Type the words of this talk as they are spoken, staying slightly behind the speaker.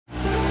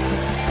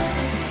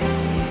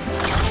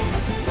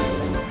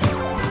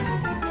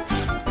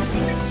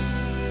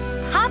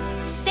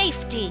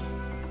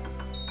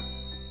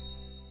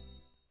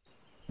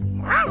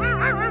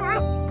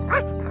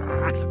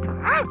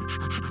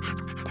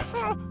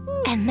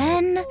And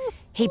then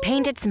he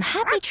painted some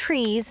happy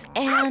trees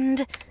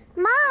and...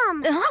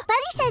 Mom,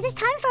 Buddy says it's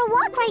time for a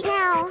walk right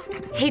now.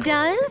 He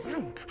does?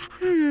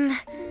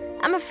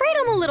 I'm afraid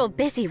I'm a little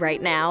busy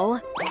right now.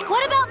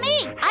 What about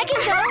me? I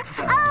can go.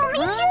 Oh, me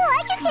too.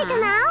 I can take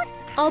him out.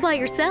 All by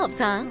yourselves,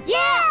 huh?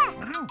 Yeah!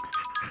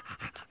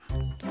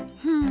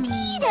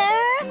 Peter,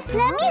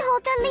 let me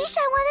hold the leash.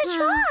 I want to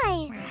try.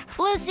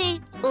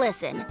 Lucy,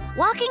 listen.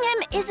 Walking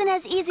him isn't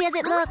as easy as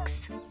it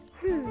looks.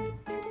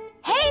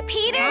 Hey,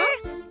 Peter!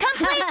 Come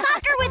play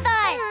soccer with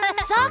us!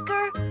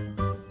 Soccer?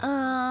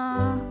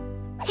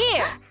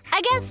 Here.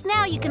 I guess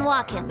now you can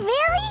walk him.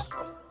 Really?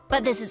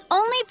 But this is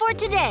only for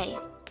today.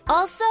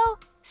 Also,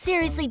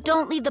 seriously,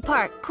 don't leave the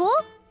park, cool?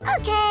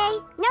 Okay,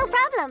 no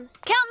problem.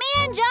 Count me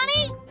in,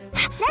 Johnny!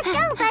 Let's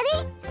go,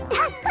 buddy!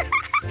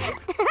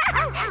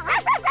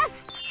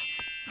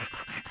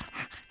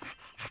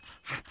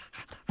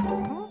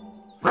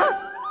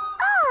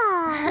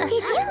 Oh,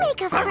 did you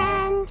make a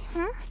friend?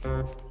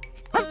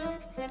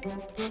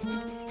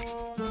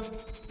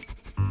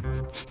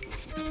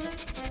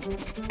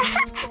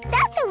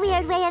 That's a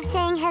weird way of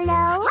saying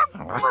hello.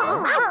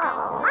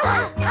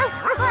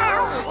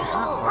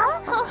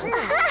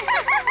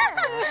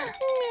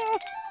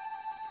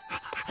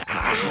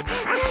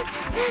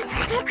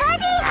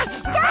 Buddy,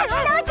 stop!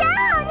 Slow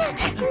down!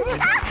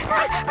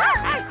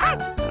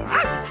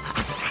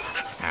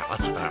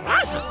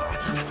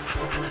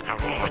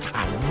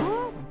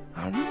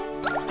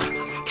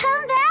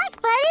 Come back,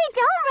 buddy!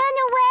 Don't run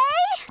away!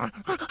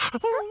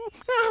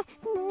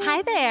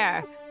 Hi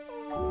there.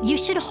 You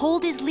should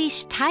hold his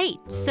leash tight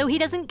so he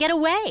doesn't get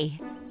away.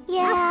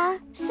 Yeah,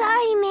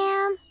 sorry,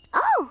 ma'am.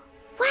 Oh,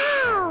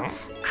 wow!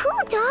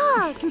 Cool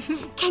dog!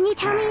 Can you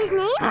tell me his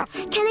name?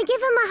 Can I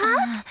give him a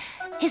hug?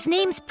 His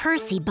name's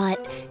Percy,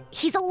 but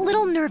he's a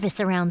little nervous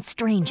around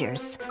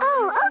strangers.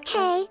 Oh,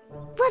 okay.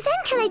 Well,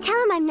 then can I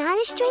tell him I'm not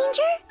a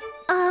stranger?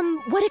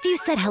 What if you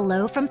said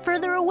hello from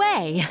further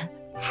away?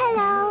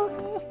 Hello,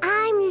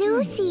 I'm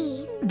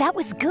Lucy. That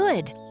was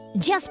good.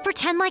 Just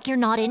pretend like you're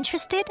not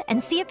interested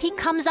and see if he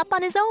comes up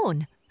on his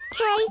own.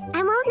 Okay,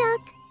 I won't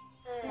look.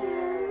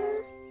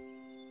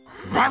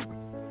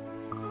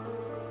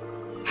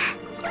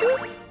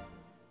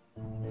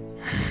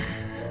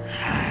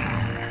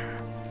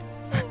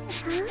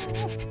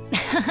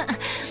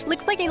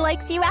 Looks like he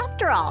likes you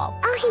after all.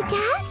 Oh, he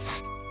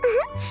does?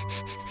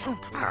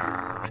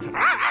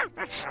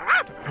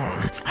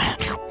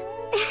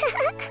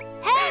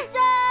 Heads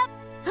up!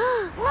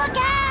 Look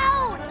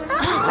out!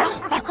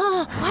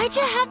 Why'd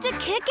you have to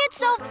kick it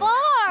so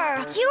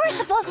far? You were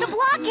supposed to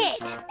block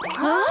it.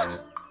 Huh?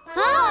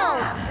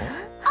 Oh!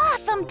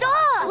 Awesome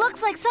dog!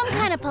 Looks like some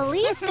kind of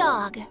police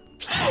dog.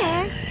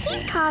 Peter,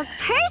 he's called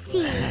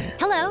Percy.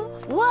 Hello.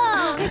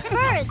 Whoa, his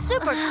fur is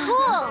super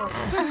cool.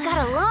 He's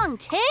got a long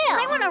tail.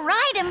 I want to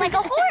ride him like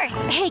a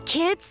horse. Hey,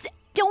 kids,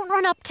 don't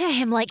run up to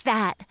him like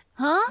that.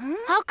 Huh?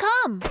 How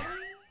come?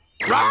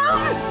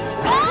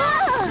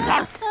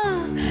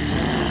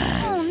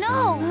 Oh,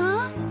 no.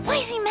 Why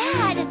is he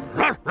mad?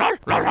 Let's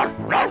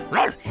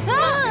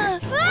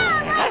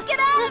get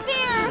out of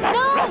here!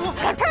 No!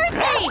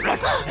 Percy!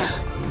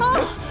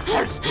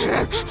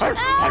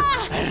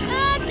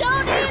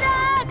 Don't eat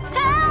us!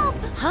 Help!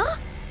 Huh?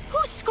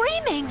 Who's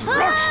screaming? Hang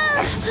on!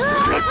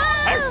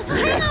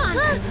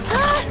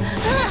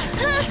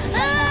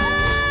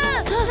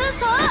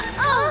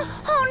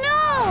 Oh, no!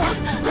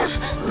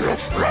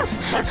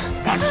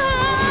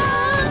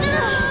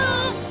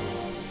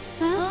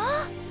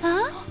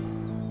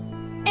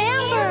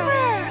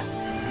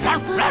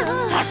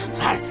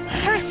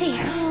 Percy!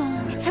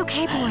 It's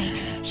okay, boy.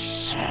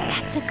 Shh,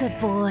 that's a good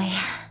boy.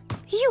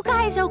 You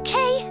guys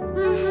okay?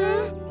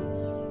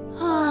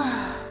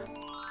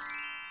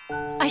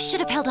 I should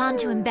have held on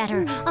to him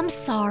better. I'm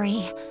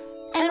sorry.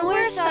 And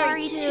we're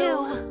sorry,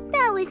 too.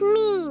 That was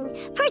mean.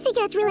 Percy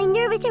gets really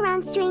nervous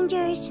around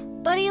strangers.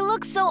 But he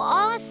looks so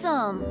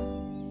awesome.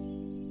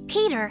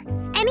 Peter,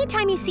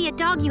 anytime you see a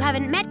dog you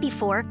haven't met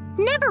before,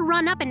 never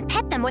run up and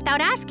pet them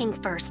without asking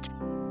first.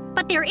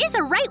 But there is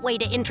a right way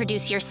to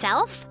introduce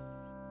yourself.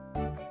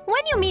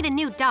 When you meet a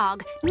new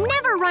dog,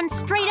 never run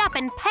straight up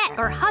and pet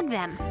or hug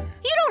them.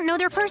 You don't know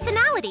their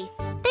personality.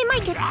 They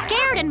might get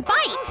scared and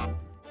bite.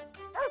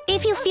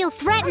 If you feel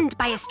threatened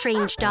by a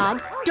strange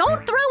dog,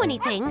 don't throw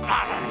anything.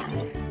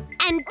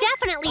 And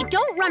definitely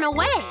don't run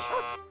away.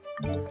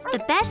 The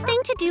best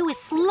thing to do is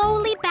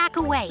slowly back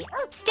away.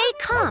 Stay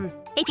calm.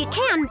 If you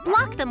can,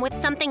 block them with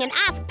something and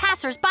ask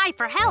passers-by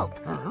for help.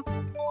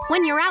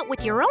 When you're out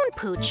with your own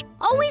pooch,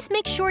 always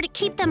make sure to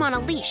keep them on a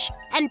leash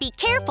and be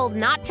careful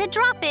not to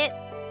drop it.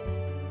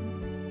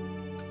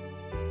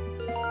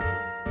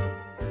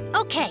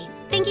 Okay,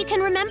 think you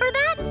can remember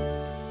that?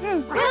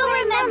 We'll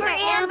remember,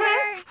 Amber.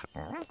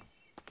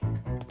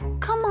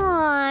 Come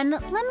on,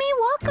 let me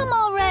walk him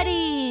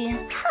already.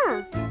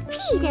 Huh.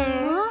 Peter,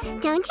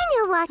 don't you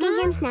know walking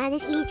him's not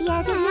as easy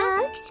as it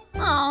looks?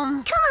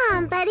 Come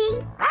on,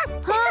 buddy.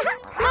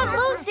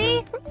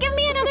 Lucy, give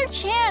me another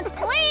chance,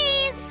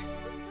 please.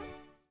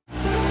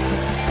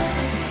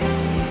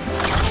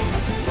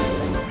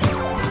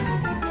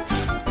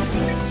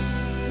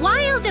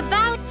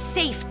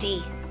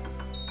 safety.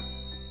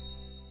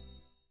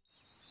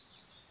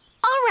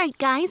 All right,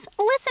 guys,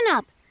 listen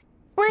up.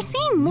 We're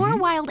seeing more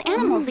wild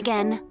animals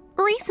again.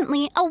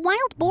 Recently, a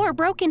wild boar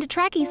broke into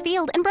Tracky's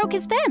field and broke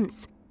his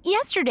fence.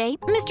 Yesterday,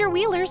 Mr.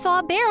 Wheeler saw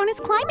a bear on his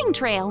climbing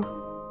trail.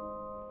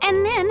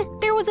 And then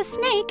there was a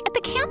snake at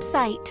the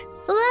campsite.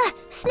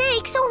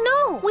 Snakes? Oh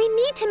no! We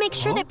need to make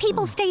sure that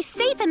people stay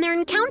safe in their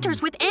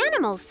encounters with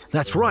animals.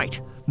 That's right.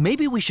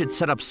 Maybe we should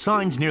set up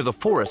signs near the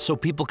forest so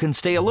people can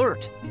stay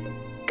alert.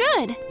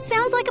 Good.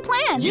 Sounds like a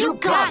plan. You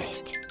got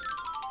it.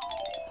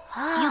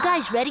 You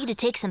guys ready to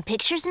take some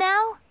pictures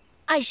now?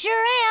 I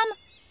sure am.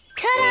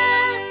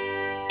 Ta-da!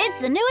 It's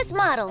the newest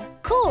model.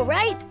 Cool,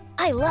 right?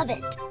 I love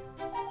it.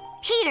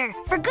 Peter,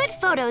 for good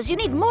photos, you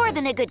need more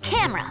than a good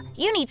camera.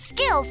 You need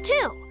skills,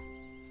 too.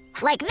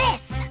 Like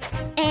this,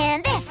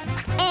 and this,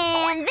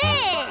 and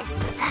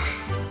this.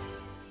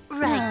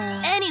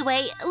 Right.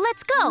 Anyway,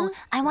 let's go.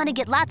 I want to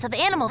get lots of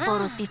animal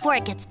photos before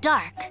it gets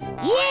dark.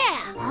 Yeah.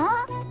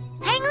 Huh?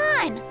 Hang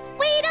on.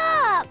 Wait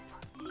up.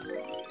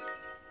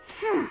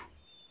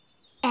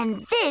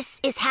 And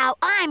this is how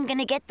I'm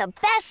gonna get the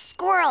best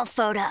squirrel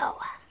photo.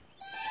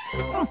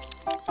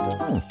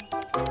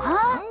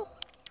 Huh?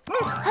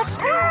 A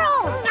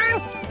squirrel!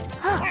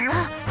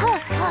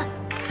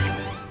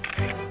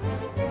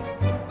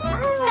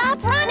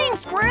 Stop running,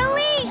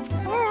 Squirrely!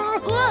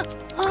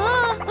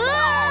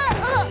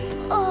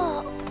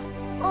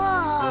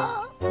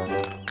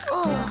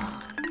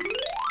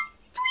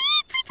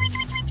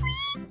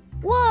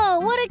 Whoa,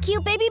 what a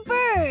cute baby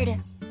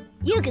bird!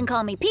 You can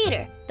call me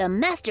Peter, the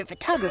master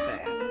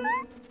photographer.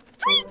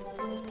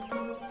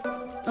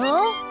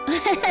 Oh?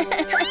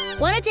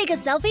 Want to take a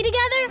selfie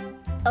together?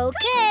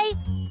 Okay.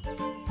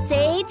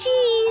 Say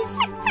cheese.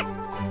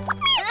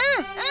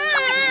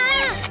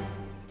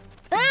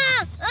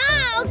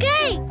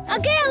 Okay.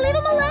 Okay, I'll leave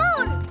him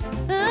alone.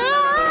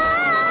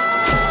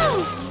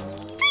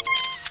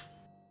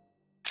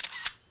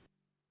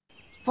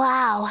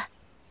 Wow.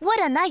 What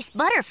a nice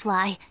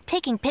butterfly.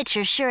 Taking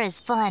pictures sure is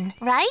fun,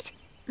 right?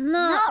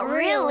 Not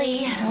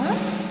really.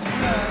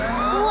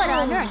 What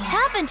on earth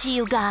happened to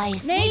you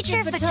guys?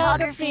 Nature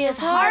photography is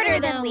harder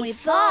than we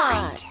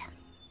thought.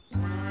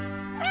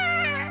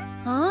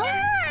 Huh?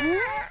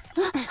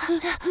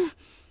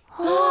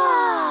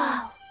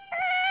 Wow!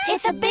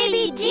 It's a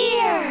baby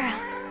deer!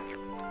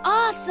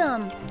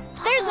 Awesome!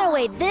 There's no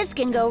way this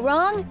can go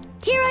wrong.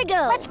 Here I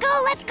go. Let's go,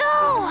 let's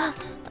go!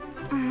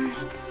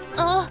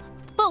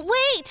 But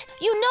wait!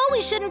 You know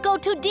we shouldn't go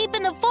too deep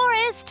in the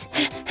forest!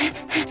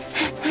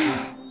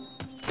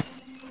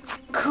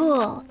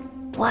 Cool.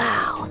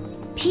 Wow.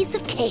 Piece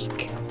of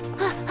cake.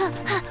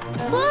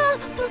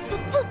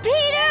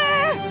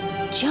 Peter!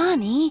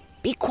 Johnny,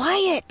 be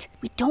quiet.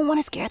 We don't want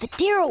to scare the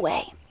deer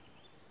away.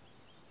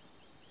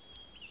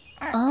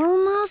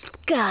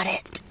 Almost got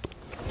it.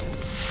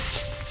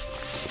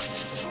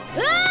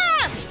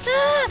 Ah!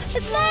 Ah! A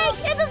snake!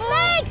 It's a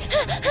snake!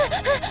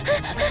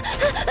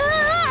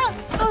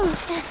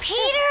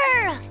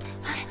 Peter!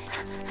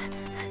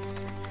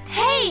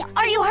 Hey,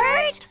 are you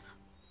hurt?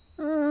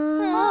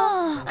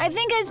 I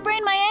think I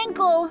sprained my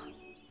ankle.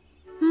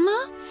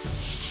 More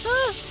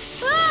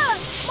snakes!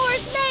 More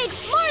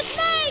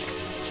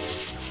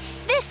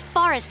snakes! This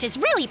forest is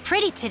really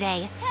pretty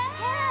today.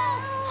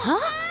 Huh?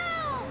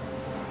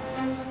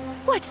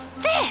 What's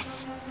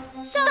this?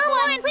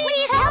 Someone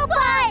please help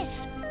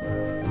us!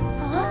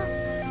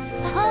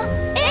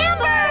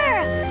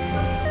 Amber!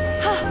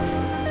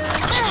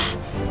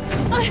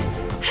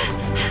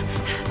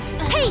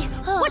 Hey,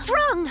 what's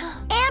wrong?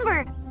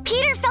 Amber,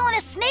 Peter fell in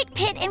a snake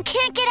pit and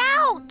can't get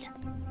out.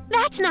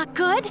 That's not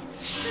good.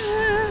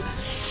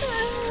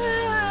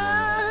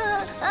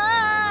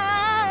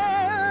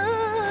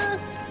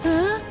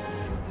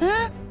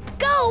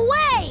 Go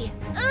away!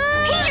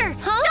 Peter,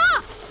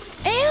 stop!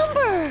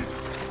 Amber!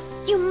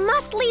 You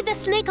must leave the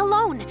snake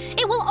alone.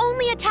 It will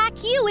only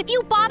attack you if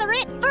you bother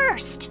it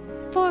first.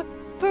 For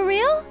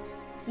real?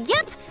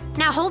 Yep.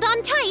 Now hold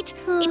on tight.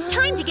 It's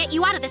time to get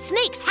you out of the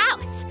snake's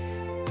house.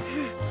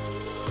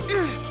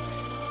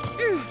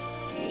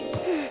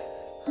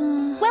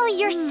 Well,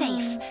 you're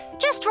safe.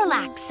 Just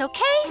relax,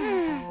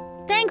 okay?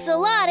 Thanks a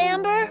lot,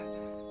 Amber.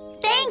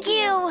 Thank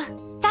you.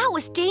 That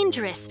was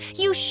dangerous.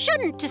 You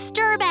shouldn't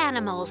disturb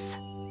animals.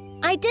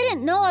 I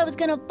didn't know I was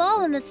gonna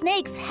fall in the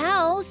snake's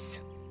house.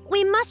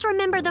 We must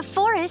remember the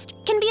forest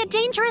can be a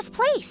dangerous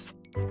place.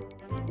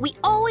 We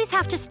always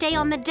have to stay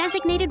on the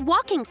designated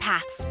walking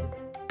paths.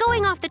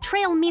 Going off the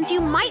trail means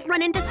you might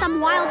run into some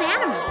wild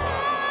animals.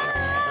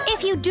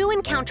 If you do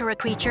encounter a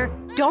creature,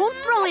 don't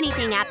throw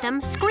anything at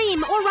them,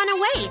 scream, or run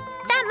away.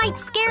 That might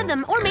scare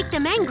them or make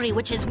them angry,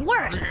 which is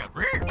worse.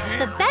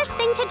 The best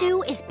thing to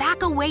do is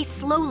back away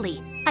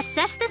slowly.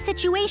 Assess the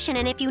situation,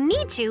 and if you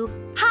need to,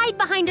 hide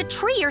behind a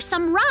tree or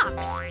some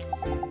rocks.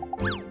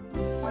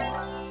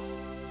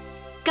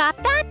 Got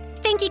that?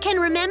 Think you can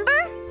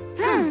remember?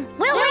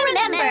 We'll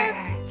remember.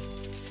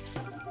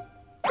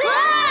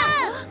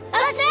 Ah!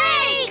 A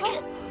snake!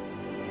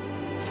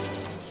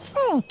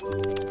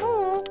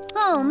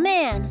 Oh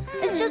man,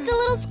 it's just a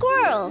little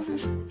squirrel.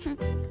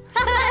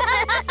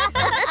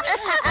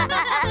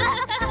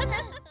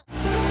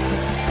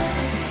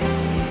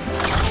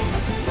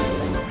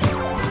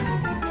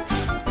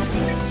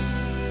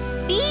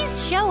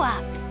 Bees show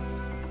up.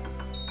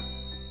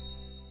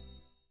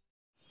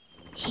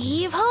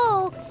 Heave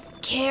ho!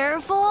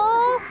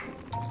 Careful!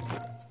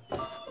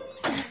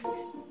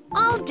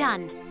 All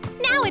done.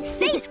 Now it's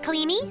safe,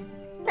 Cleanie.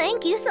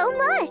 Thank you so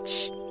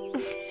much.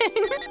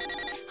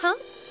 Huh?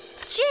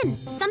 Jin,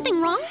 something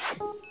wrong?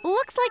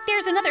 Looks like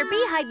there's another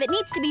beehive that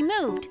needs to be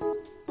moved.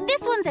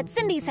 This one's at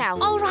Cindy's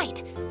house. All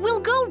right, we'll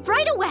go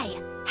right away.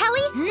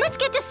 Helly, let's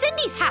get to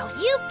Cindy's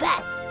house. You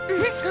bet!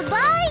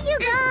 Goodbye, you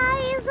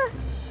guys.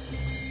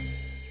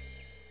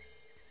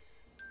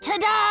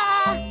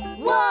 Ta-da!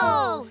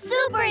 Whoa!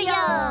 Super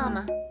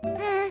yum!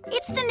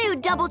 It's the new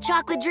double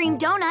chocolate dream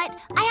donut.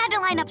 I had to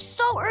line up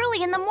so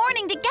early in the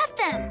morning to get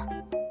them.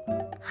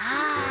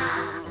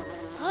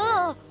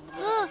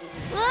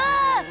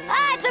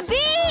 It's a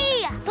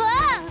bee!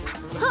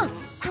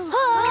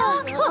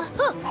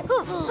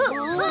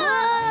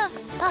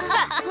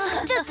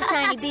 Just a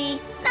tiny bee.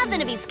 Nothing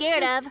to be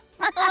scared of.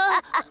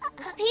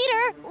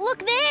 Peter,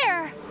 look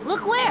there!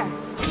 Look where?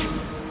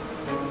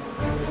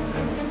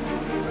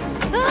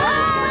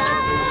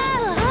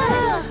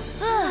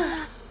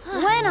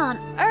 When on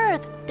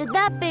earth did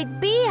that big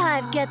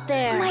beehive get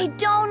there? My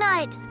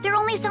donut! They're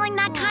only selling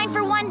that kind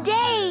for one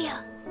day!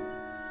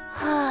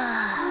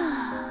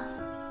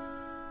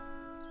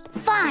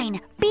 Fine,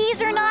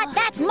 bees or not,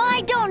 that's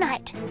my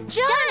donut!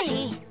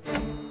 Johnny!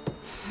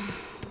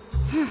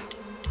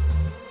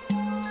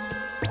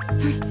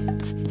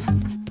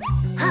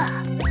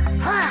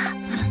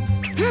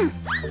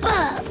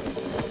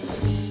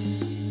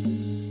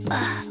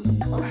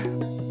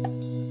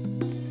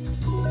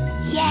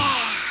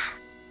 Yeah!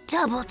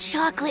 Double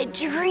chocolate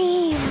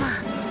dream!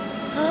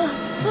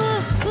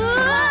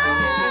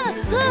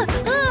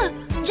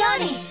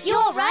 Johnny, you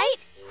all right?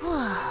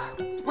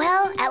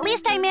 Well, at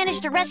least I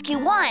managed to rescue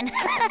one.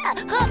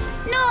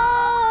 No!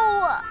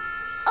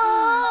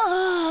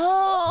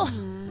 Oh!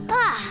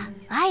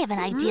 I have an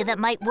idea that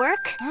might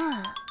work.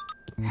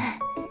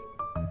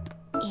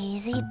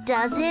 Easy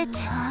does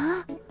it.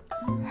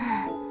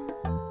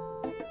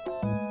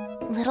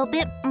 Little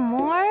bit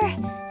more.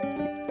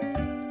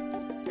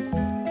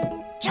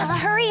 Just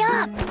hurry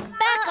up!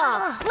 Back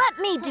off. Let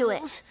me do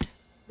it.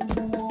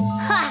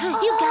 Ha,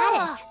 you got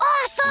it.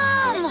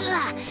 Awesome!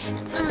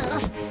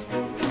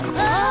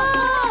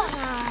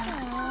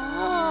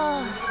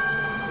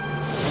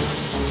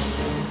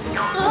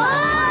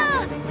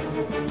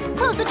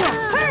 Close the door.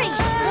 Hurry!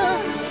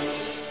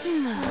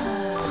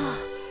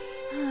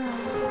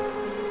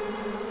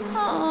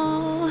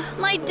 Oh,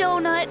 my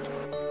donut.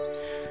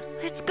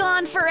 It's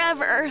gone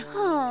forever.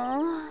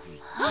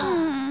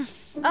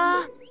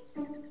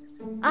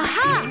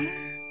 Aha!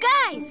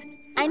 Guys,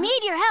 I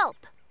need your help.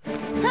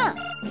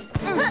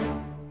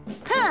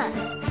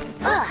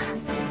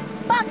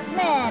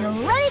 Boxman,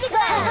 ready to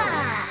go.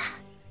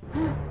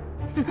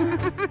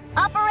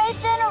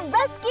 Operation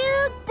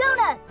Rescue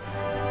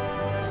Donuts.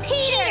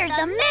 Peter's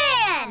the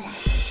man!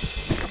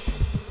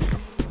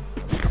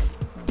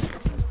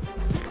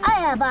 I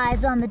have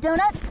eyes on the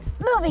donuts,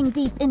 moving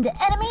deep into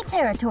enemy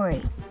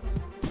territory.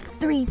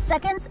 3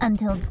 seconds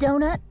until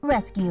donut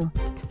rescue.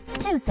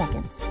 2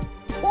 seconds.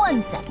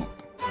 1 second.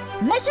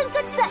 Mission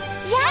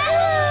success!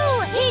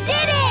 Yahoo! He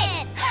did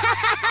it!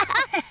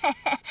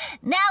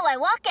 Now I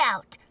walk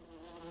out.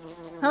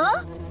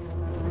 Huh?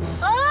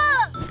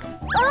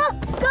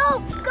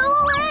 Go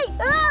away!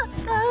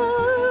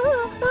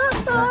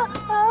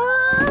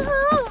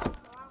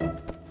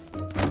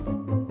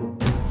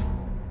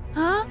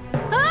 Huh?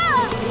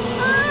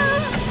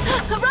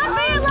 Run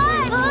for your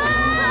lives!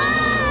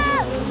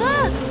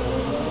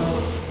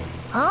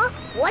 Huh?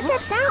 What's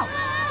that sound?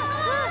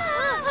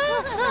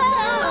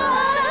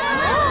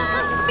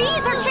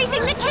 Bees are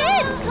chasing the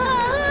kids!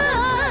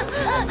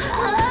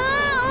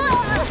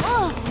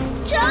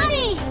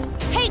 Johnny!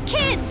 Hey,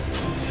 kids!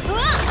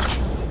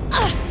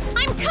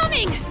 I'm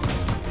coming!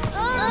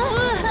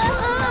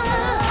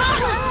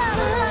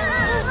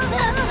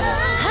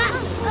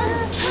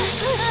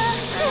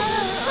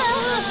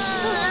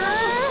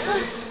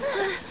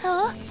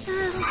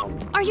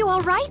 Are you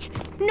all right?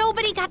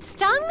 Nobody got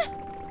stung?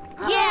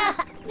 Yeah,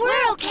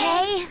 we're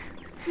okay.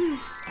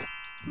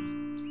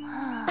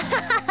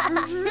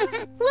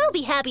 We'll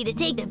be happy to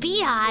take the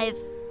beehive.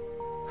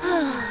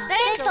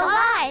 Thanks a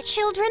lot.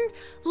 Children,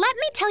 let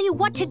me tell you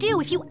what to do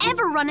if you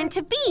ever run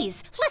into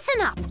bees.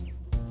 Listen up.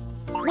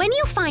 When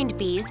you find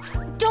bees,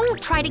 don't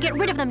try to get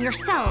rid of them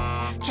yourselves.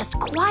 Just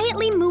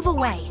quietly move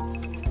away.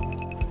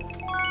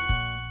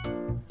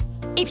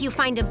 If you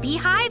find a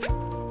beehive,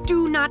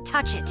 do not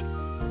touch it.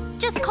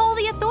 Just call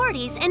the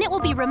authorities and it will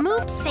be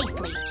removed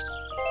safely.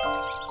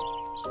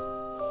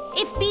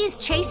 If bees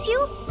chase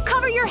you,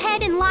 cover your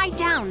head and lie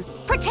down.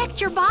 Protect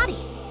your body.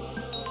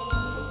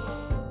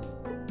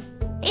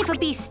 If a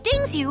bee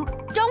stings you,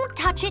 don't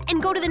touch it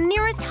and go to the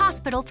nearest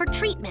hospital for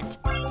treatment.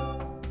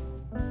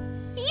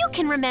 You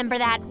can remember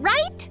that,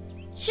 right?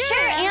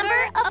 Sure,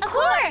 Amber, of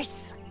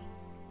course.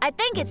 I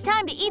think it's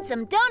time to eat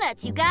some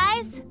donuts, you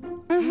guys.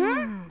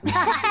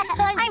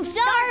 I'm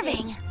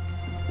starving.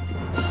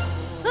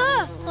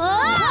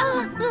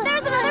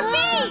 There's another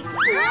bee!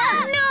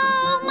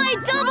 No, my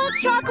double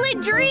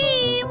chocolate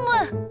dream!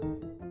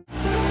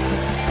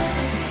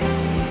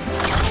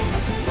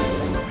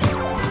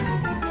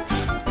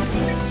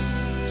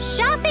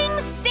 Shopping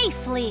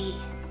safely.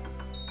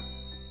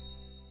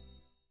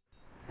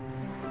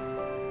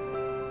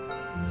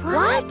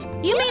 What?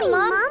 You mean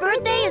Mom's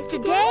birthday is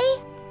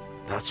today?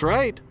 That's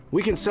right.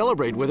 We can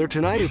celebrate with her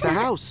tonight at the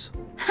house.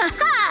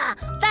 Haha!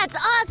 That's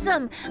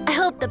awesome! I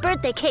hope the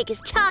birthday cake is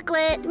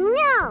chocolate.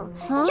 No,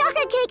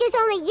 chocolate cake is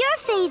only your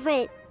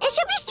favorite. It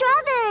should be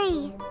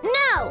strawberry.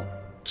 No!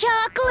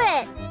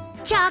 Chocolate!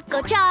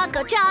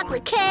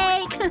 Chocolate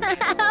cake!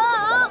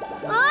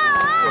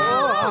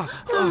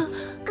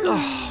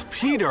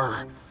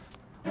 Peter,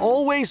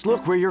 always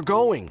look where you're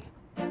going.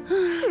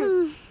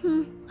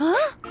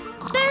 Huh?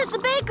 There's the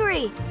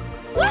bakery!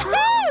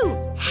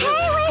 Woohoo!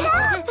 Hey, wait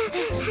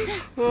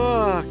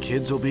up!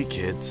 Kids will be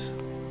kids.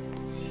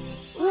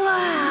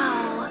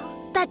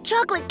 Wow! That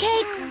chocolate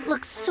cake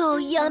looks so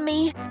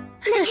yummy.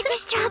 Look at the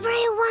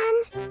strawberry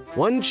one.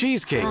 One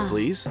cheesecake,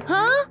 please.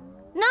 Huh?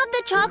 Not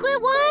the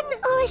chocolate one?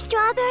 Or a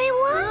strawberry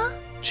one?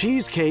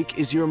 Cheesecake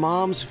is your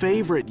mom's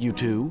favorite, you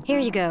two. Here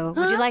you go.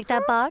 Would you like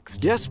that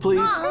boxed? Yes,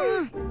 please.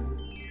 Huh?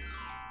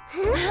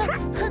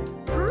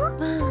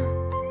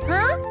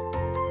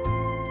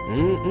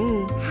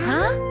 Mm-mm.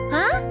 Huh?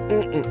 Huh?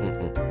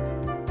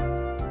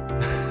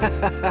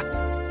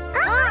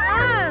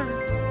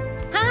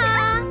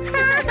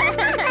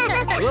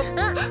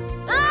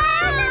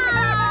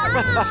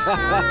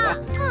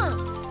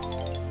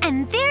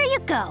 And there you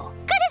go.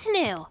 Good as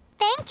new.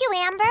 Thank you,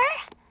 Amber.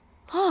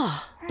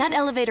 Oh, that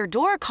elevator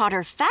door caught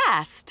her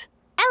fast.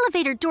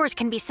 Elevator doors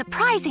can be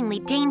surprisingly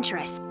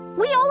dangerous.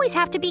 We always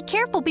have to be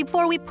careful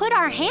before we put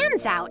our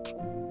hands out.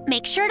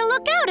 Make sure to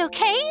look out,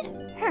 okay?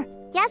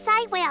 Yes,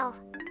 I will.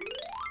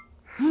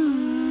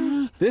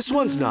 This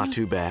one's not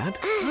too bad.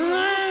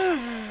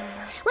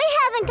 We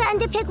haven't gotten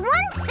to pick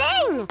one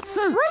thing.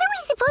 What are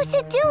we supposed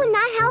to do,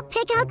 not help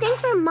pick out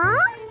things for Mom?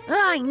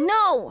 I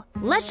know.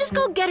 Let's just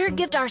go get her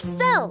gift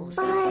ourselves.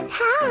 But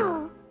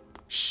how?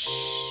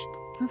 Shh.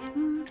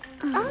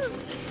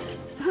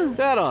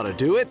 That ought to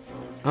do it.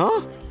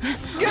 Huh?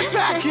 Get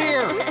back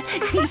here!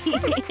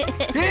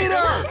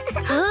 Peter!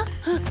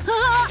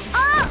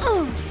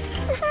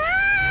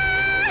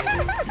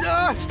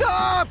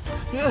 Stop!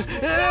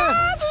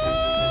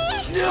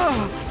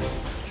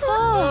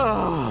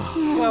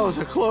 That was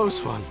a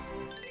close one.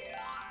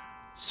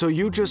 So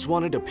you just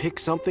wanted to pick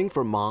something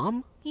for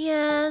Mom?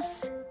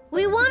 Yes.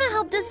 We want to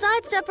help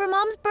decide stuff for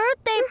Mom's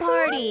birthday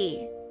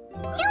party.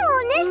 You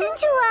won't listen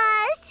to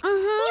us.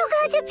 You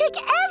got to pick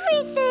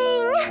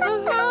everything.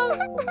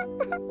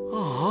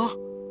 Aw,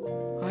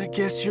 I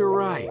guess you're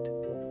right.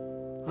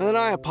 And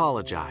I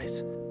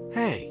apologize.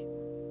 Hey,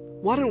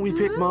 why don't we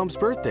pick Mom's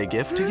birthday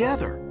gift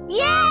together?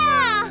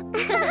 Yeah!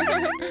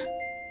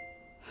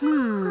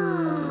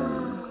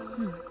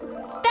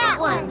 That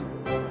one.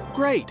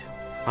 Great.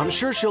 I'm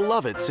sure she'll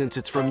love it since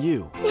it's from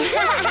you.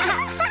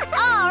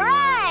 All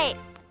right.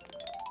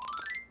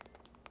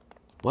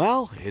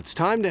 Well, it's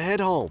time to head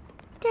home.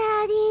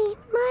 Daddy,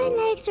 my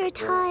legs are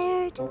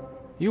tired.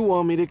 You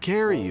want me to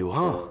carry you,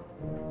 huh?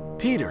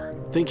 Peter,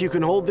 think you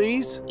can hold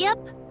these? Yep.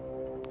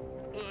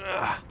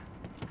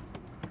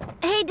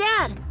 Hey,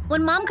 Dad,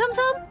 when Mom comes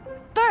home,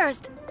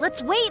 first,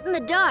 let's wait in the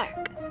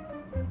dark.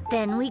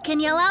 Then we can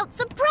yell out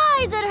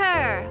surprise at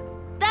her.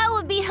 That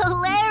would be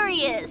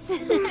hilarious.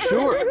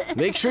 Sure.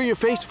 Make sure you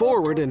face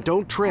forward and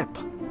don't trip.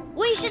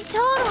 We should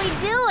totally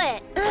do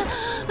it.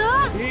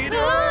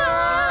 Peter!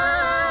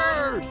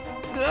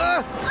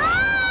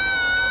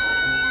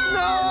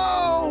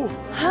 No!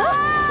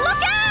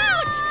 Look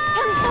out!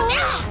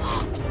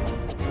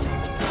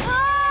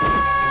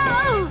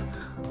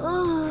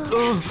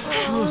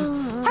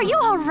 Are you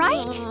all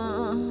right?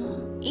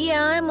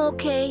 Yeah, I'm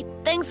okay.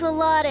 Thanks a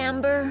lot,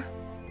 Amber.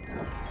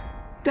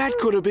 That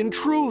could have been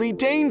truly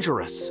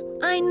dangerous.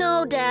 I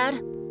know,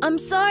 Dad. I'm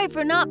sorry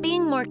for not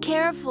being more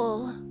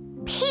careful.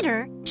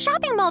 Peter,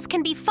 shopping malls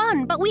can be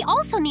fun, but we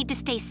also need to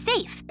stay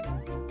safe.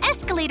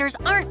 Escalators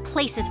aren't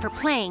places for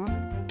playing.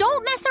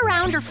 Don't mess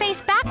around or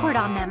face backward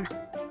on them.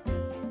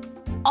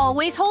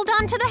 Always hold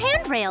on to the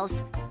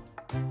handrails.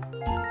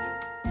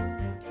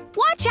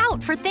 Watch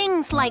out for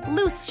things like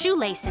loose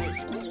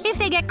shoelaces. If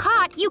they get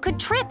caught, you could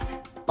trip,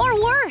 or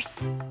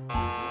worse.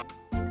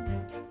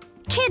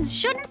 Kids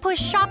shouldn't push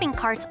shopping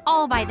carts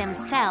all by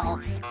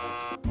themselves.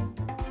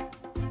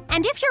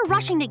 And if you're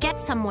rushing to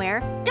get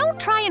somewhere, don't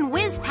try and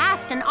whiz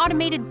past an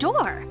automated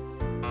door.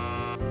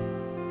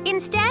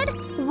 Instead,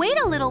 wait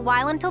a little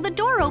while until the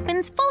door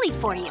opens fully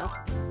for you.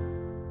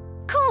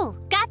 Cool,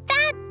 got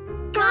that?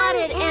 Got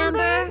it,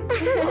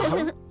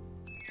 Amber.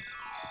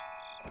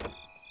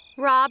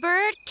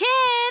 Robert,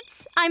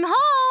 kids, I'm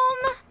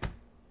home.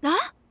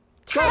 Huh?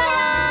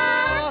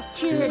 Ta-da!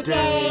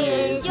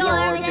 Today is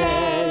your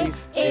day.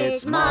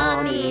 It's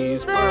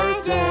Mommy's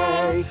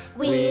birthday.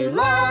 We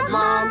love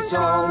Mom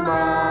so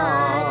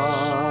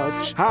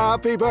much.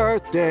 Happy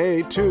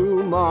birthday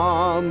to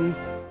Mom.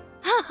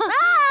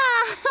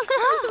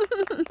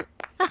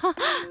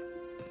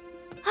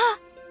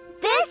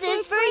 This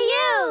is for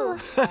you.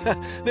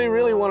 They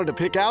really wanted to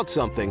pick out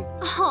something.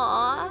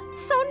 Aw,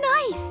 so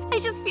nice. I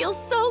just feel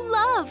so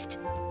loved.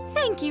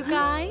 Thank you,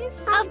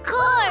 guys. Of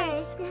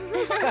course.